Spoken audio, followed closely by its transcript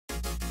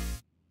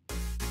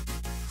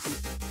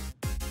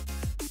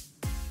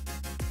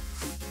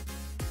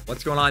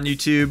What's going on,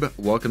 YouTube?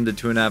 Welcome to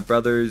Two and a Half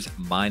Brothers.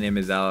 My name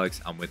is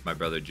Alex. I'm with my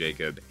brother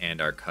Jacob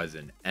and our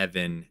cousin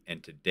Evan.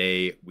 And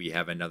today we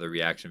have another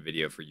reaction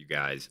video for you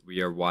guys.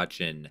 We are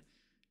watching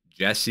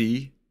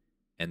Jessi,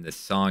 and the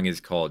song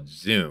is called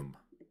Zoom.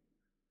 I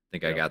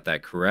think I got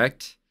that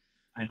correct.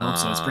 I hope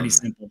so. It's pretty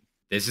simple.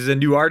 This is a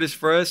new artist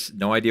for us.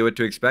 No idea what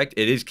to expect.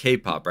 It is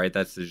K-pop, right?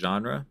 That's the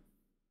genre?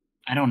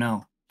 I don't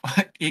know.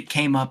 It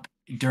came up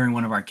during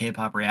one of our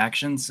K-pop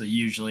reactions, so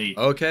usually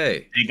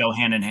they go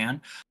hand in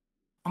hand.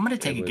 I'm going to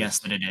take a guess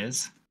that it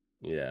is.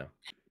 Yeah.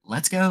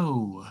 Let's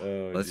go.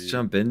 Oh, Let's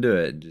jump into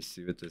it and just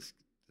see what this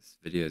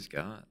video's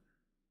got.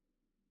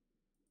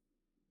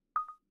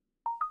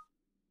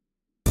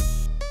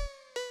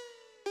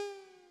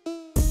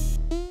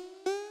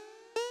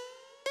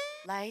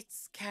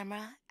 Lights,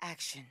 camera,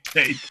 action.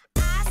 Hey.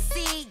 I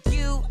see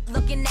you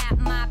looking at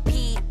my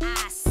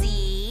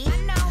PIC. I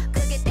know.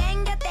 그게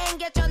땡겨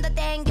땡겨 좀 더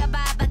땡겨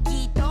봐봐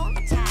기동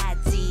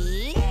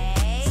타지.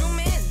 Zoom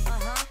in,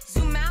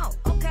 zoom out,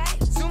 okay.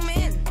 Zoom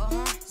in,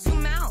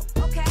 zoom out,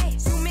 okay.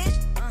 Zoom in,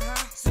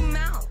 zoom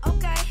out,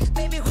 okay.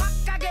 Baby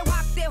확하게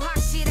확대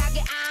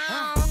확실하게.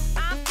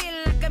 I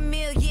feel like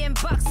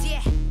 $1,000,000,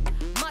 yeah.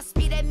 Must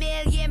be that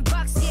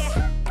 $1,000,000,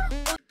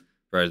 yeah.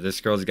 Bro,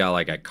 this girl's got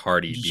like a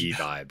Cardi B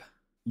vibe.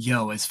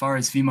 Yo, as far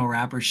as female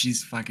rappers,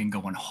 she's fucking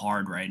going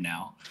hard right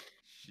now.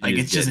 Like,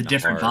 it's just a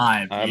different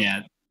hard. vibe.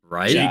 Yeah.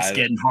 Right? Jake's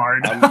getting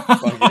hard.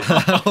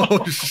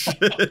 Oh,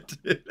 shit,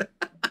 dude.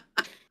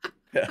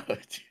 Oh,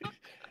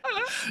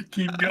 dude.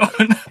 Keep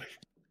going.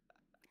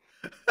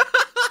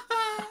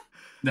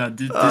 No,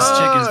 this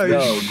chick is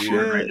really dude,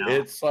 hard right now.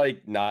 It's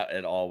like not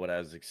at all what I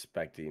was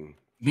expecting.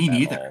 Me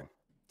neither. All.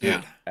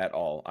 Dude. At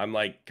all. I'm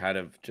like kind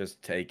of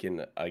just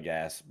taken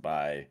aghast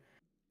by,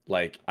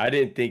 like, I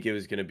didn't think it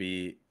was gonna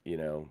be, you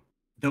know,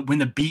 When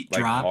the beat like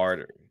dropped,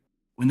 harder.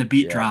 when the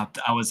beat dropped,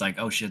 I was like,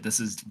 oh shit,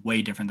 this is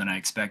way different than I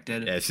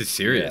expected. Yeah, this is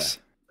serious.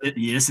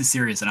 This is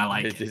serious, and I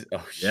like it. Is,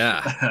 oh, shit.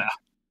 Yeah.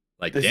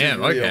 Like, This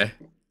damn, is real. okay.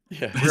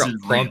 Yeah. We're gonna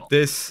pump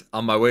this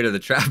on my way to the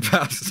trap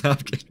house. No, I'm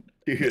kidding.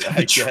 Dude,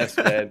 I guess,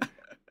 man.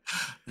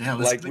 Yeah,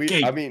 let's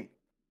Like I mean,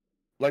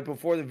 like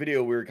before the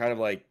video, we were kind of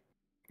like,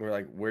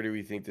 where do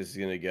we think this is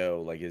gonna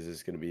go? Like, is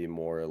this gonna be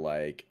more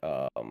like,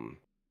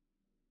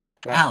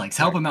 Alex,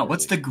 help him out.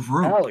 What's the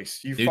group?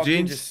 Alex, you New fucking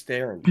Jeans? just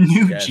staring.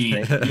 New Yes,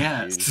 Jeans, thank you,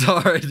 yes. dude.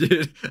 Sorry,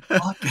 dude.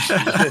 Fucking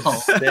hell.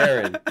 Just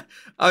staring.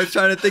 I was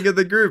trying to think of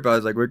the group. I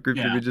was like, what group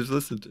did Yeah. we just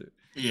listen to?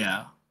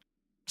 Yeah.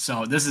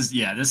 So this is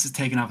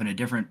taken off in a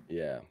different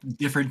Yeah.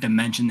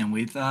 dimension than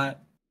we thought,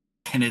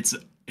 and it's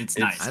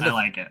nice. kind I of-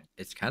 like it.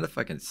 It's kind of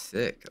fucking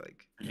sick.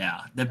 Like,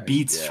 Yeah, the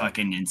beat's yeah.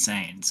 fucking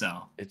insane.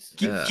 So It's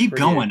keep Yeah. keep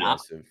pretty going.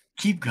 aggressive.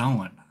 Keep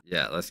going.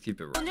 yeah, let's keep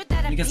it rolling.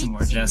 Let me get some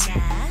more Jessi.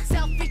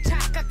 Selfie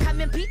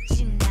착각하면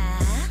빛이 나.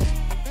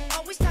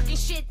 Always talking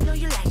shit, know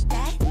you like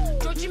that.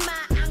 쫄지 마,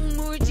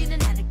 악물지는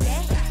않을게.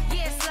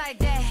 Yeah, it's like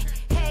that.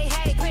 Hey,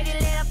 hey, pretty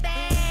little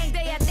thing. Do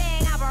your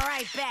thing, I'll be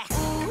right back.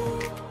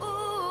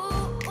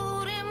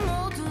 우리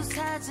모두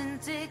사진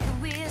찍기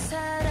위해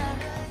살아.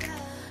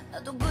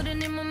 나도 그래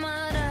네 맘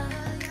알아.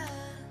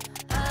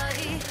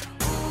 아이,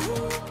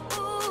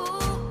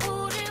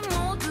 우리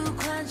모두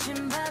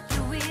관심 받기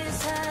위해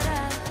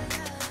살아.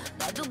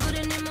 나도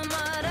그래 네 맘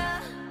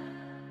알아.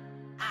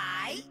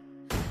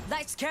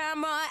 Lights,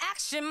 camera,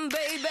 action,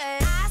 baby.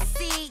 I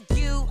see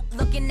you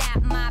looking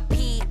at my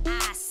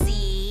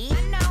PIC.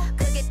 I know.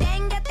 그게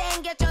땡겨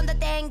땡겨 좀 더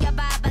땡겨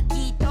봐봐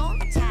기동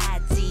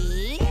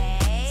타지.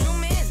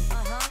 Zoom in,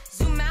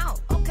 zoom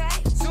out,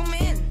 okay. Zoom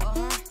in,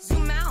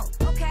 zoom out,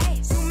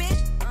 okay. Zoom in,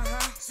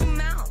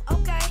 zoom out,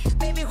 okay.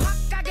 Baby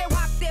확하게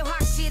확대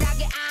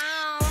확실하게.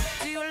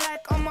 Do you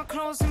like all my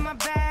clothes in my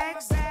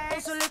bags?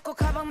 옷을 입고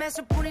가방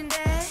매실 뿐인데.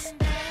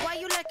 Why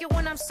you like it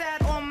when I'm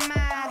sad or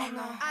mad?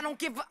 I don't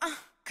give a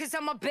Cause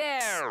I'm a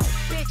bear.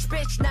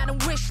 Bitch, 나는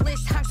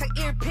wishlist. 항상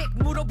earpick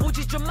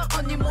물어보지 좀 마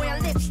언니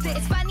모양 lipstick.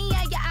 It's funny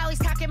how you always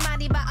talking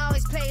money, but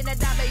always playing the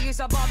dummy. You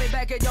so bomb me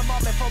back in your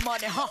mommy for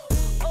money, huh?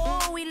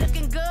 Oh, we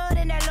looking good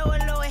in that low.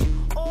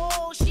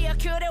 Oh, she a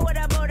cutie with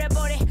a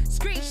booty.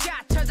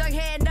 Screenshot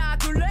저장해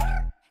놔둘래?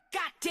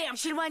 Goddamn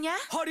실화냐?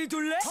 허리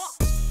둘래?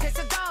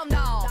 됐어 다음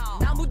너.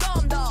 나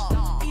무덤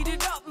더. Eat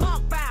it up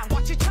먹방.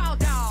 Watch it chow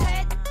down.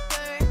 셋,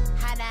 둘,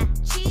 하나,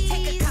 cheese.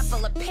 Take a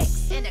couple of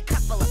pics and a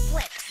couple of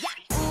flicks.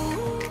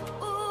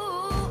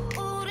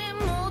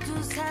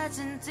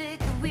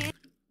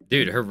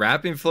 Dude, her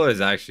rapping flow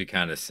is actually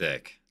kind of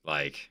sick.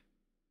 Like,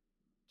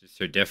 just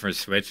her different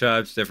switch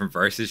ups, different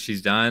verses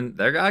she's done.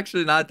 They're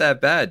actually not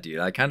that bad, dude.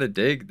 I kind of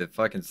dig the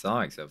fucking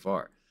song so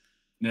far.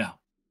 Yeah.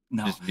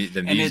 No. Just the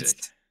And music.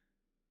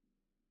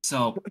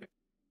 So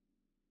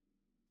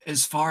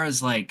as far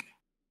as like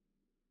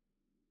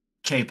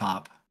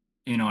K-pop,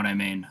 you know what I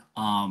mean?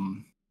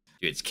 Dude,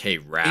 it's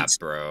K-rap,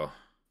 bro.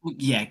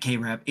 Yeah,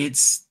 K-rap.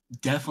 It's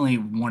definitely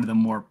one of the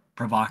more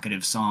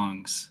provocative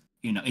songs.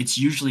 You know,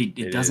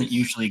 it doesn't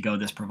usually go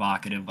this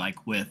provocative,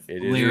 like with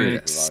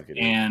lyrics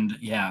and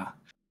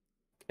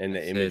and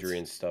the imagery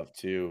and stuff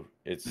too.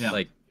 It's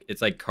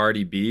like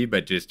Cardi B,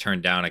 but just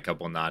turned down a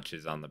couple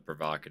notches on the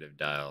provocative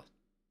dial.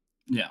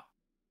 Yeah.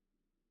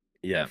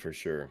 Yeah, for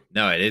sure.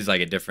 No, it is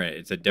like a different.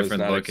 It's a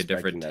different look, a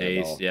different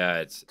taste. Yeah,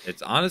 it's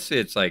honestly,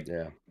 it's like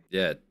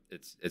yeah,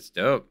 it's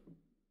dope.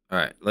 All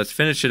right, let's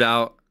finish it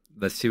out.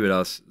 Let's see what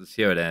else. Let's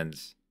see how it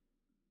ends.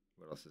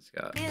 What else it's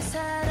got?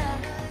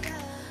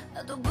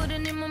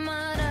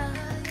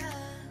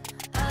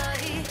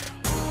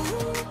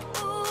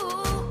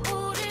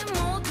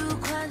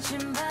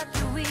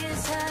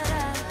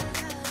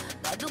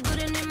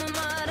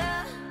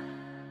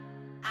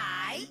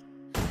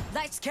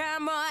 Lights,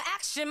 camera,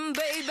 action,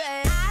 baby.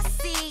 I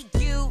see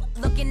you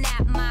looking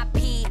at my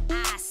PIC.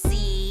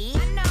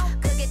 I know.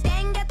 그게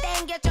땡겨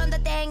땡겨 좀 더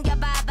땡겨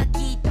봐봐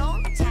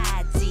기동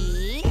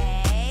차지.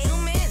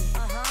 Zoom in,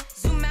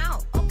 zoom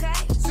out, okay.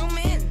 Zoom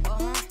in,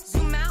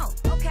 zoom out,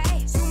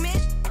 okay. Zoom in,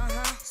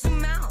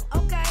 zoom out,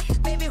 okay.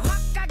 Baby 확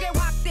가게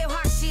확대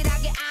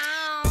확실하게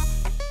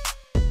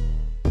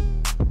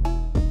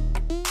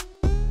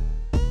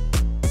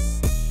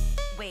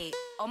Wait,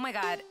 oh my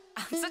god,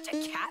 I'm such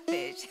a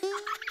catfish.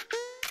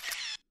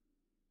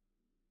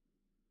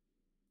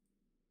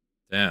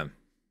 Damn.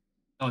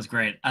 That was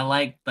great. I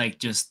like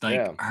just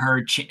like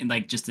her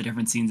like just the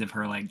different scenes of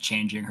her like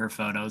changing her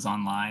photos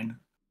online.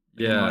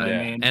 Yeah, you know what I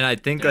mean? And I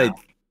think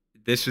like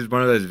this was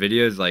one of those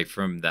videos like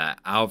from the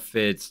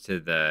outfits to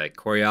the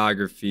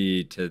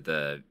choreography to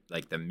the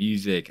like the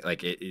music,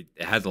 like it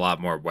has a lot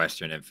more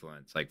Western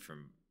influence, like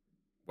from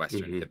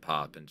Western hip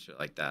hop and shit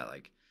like that.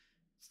 Like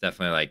it's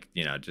definitely like,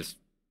 you know, just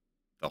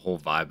the whole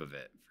vibe of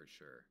it for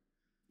sure.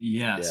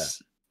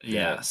 Yes.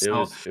 Yeah.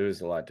 It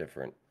was a lot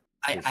different.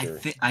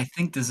 I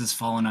think this has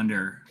fallen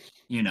under,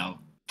 you know,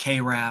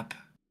 K-rap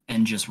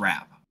and just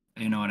rap.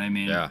 You know what I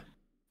mean? Yeah.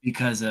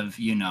 Because of,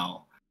 you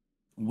know,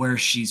 where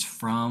she's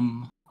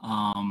from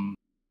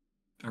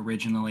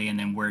originally and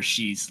then where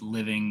she's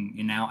living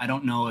now. I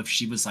don't know if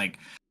she was like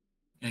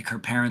her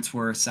parents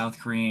were South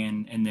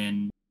Korean and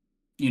then,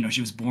 you know,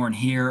 she was born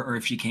here or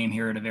if she came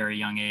here at a very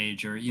young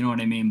age or, you know what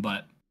I mean?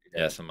 But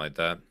yeah, something like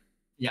that.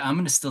 Yeah, I'm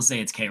going to still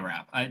say it's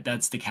K-rap.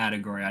 That's the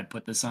category I'd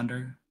put this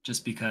under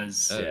just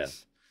because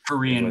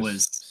Korean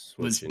was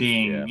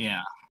being, It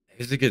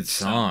was a good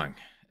song.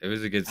 It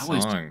was a good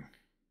song.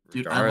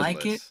 Dude, I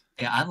like it.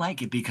 Yeah, I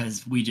like it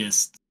because we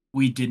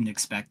didn't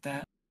expect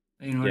that.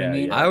 You know what I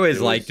mean? Yeah. I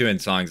always like doing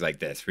songs like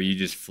this where you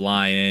just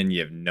fly in, you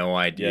have no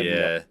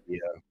idea.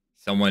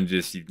 Someone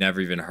you've never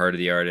even heard of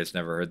the artist,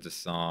 never heard the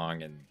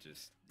song, and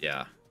just,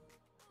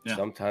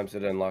 Sometimes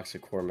it unlocks a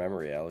core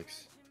memory,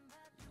 Alex.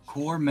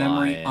 Core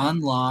memory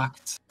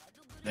unlocked.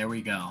 There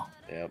we go.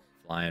 Yep.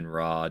 Flying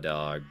raw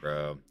dog,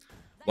 bro.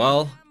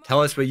 Well,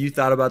 tell us what you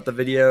thought about the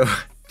video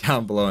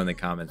down below in the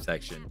comment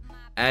section.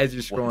 As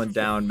you're scrolling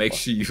down, make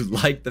sure you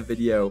like the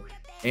video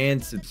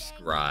and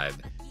subscribe.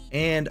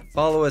 And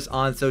follow us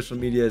on social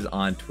medias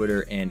on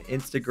Twitter and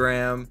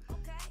Instagram.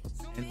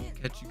 And we'll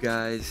catch you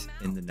guys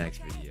in the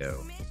next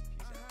video.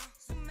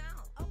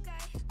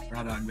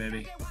 Raw dog,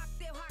 baby.